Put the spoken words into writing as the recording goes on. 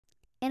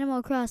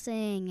Animal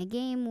Crossing, a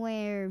game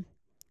where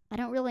I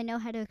don't really know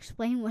how to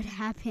explain what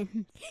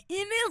happened.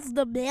 It is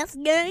the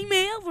best game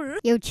ever.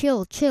 Yo,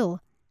 chill.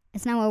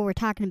 That's not what we're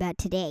talking about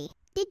today.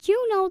 Did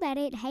you know that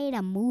it had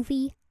a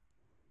movie?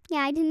 Yeah,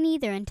 I didn't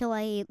either until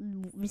I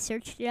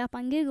searched it up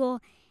on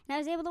Google, and I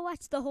was able to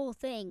watch the whole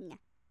thing.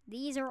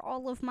 These are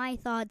all of my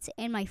thoughts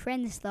and my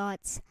friends'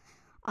 thoughts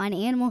on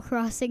Animal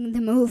Crossing the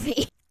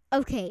movie.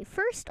 Okay,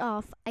 first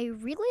off, I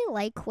really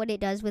like what it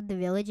does with the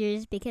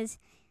villagers because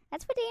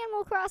that's what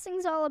Animal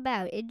Crossing's all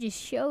about. It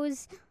just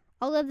shows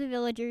all of the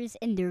villagers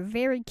and they're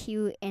very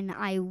cute, and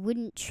I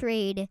wouldn't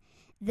trade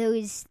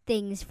those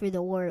things for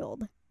the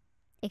world.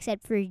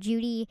 Except for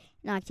Judy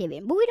and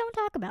Octavian. But we don't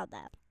talk about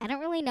that. I don't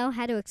really know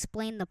how to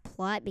explain the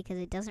plot because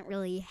it doesn't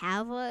really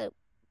have a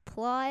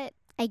plot.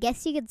 I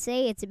guess you could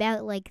say it's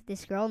about like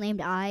this girl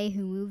named I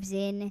who moves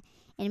in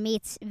and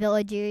meets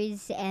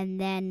villagers, and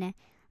then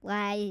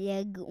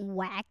like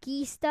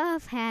wacky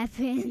stuff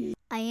happens.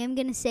 I am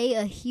gonna say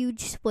a huge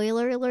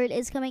spoiler alert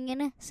is coming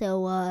in,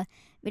 so if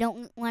you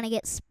don't want to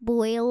get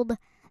spoiled,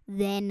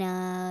 then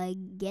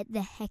get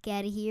the heck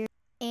out of here.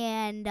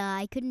 And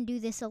I couldn't do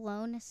this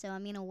alone, so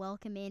I'm gonna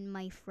welcome in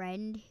my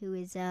friend who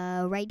is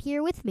right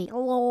here with me.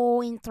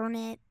 Hello,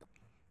 internet.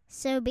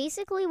 So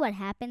basically, what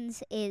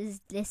happens is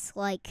this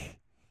like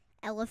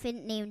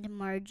elephant named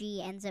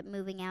Margie ends up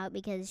moving out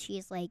because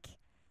she's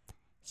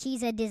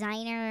a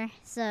designer,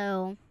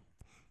 so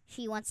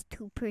she wants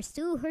to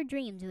pursue her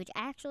dreams, which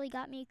actually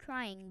got me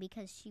crying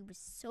because she was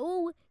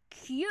so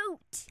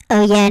cute.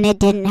 Oh yeah, and it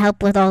didn't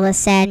help with all the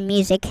sad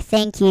music.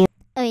 Thank you.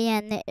 Oh yeah,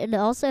 and it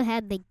also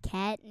had the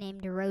cat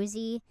named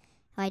Rosie,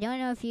 who I don't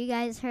know if you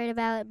guys heard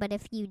about, but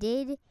if you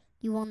did,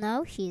 you will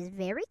know she is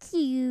very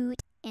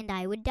cute, and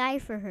I would die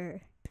for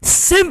her.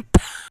 Simp.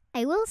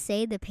 I will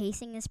say the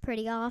pacing is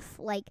pretty off.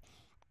 Like,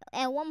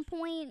 at one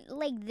point,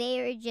 like,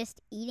 they're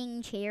just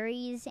eating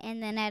cherries,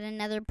 and then at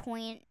another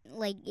point,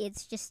 like,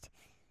 it's just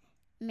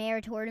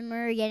Mayor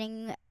Tortimer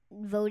getting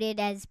voted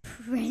as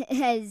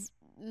as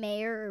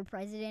mayor or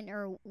president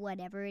or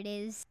whatever it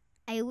is.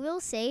 I will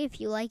say, if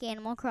you like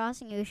Animal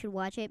Crossing, you should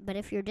watch it. But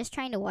if you're just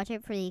trying to watch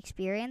it for the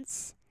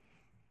experience,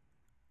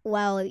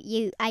 well,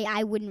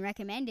 I wouldn't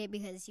recommend it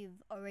because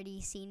you've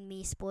already seen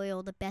me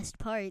spoil the best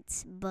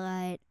parts.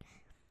 But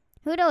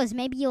who knows?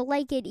 Maybe you'll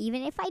like it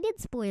even if I did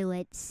spoil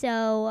it.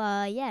 So,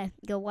 yeah,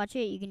 go watch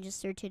it. You can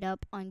just search it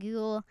up on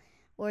Google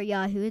or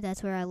Yahoo.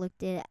 That's where I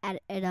looked it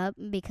up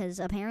because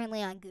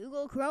apparently on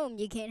Google Chrome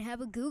you can't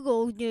have a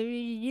Google.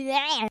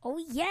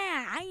 Oh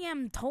yeah, I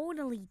am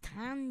totally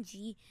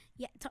Tanji.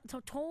 Yeah,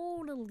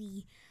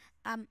 totally.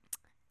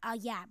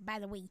 Yeah. By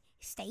the way,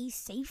 stay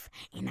safe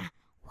and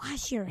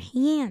wash your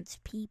hands,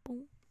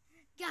 people.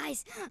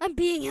 Guys, I'm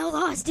being held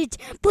hostage.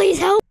 Please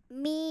help.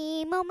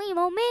 Me mo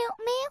meow. Me mo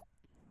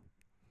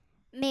meow.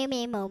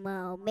 Me mo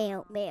meow. Me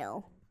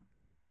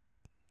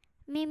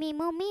mo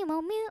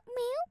meow.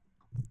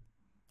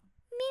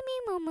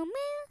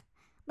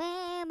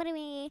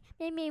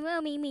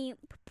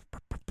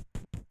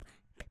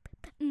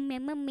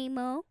 Me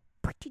mo.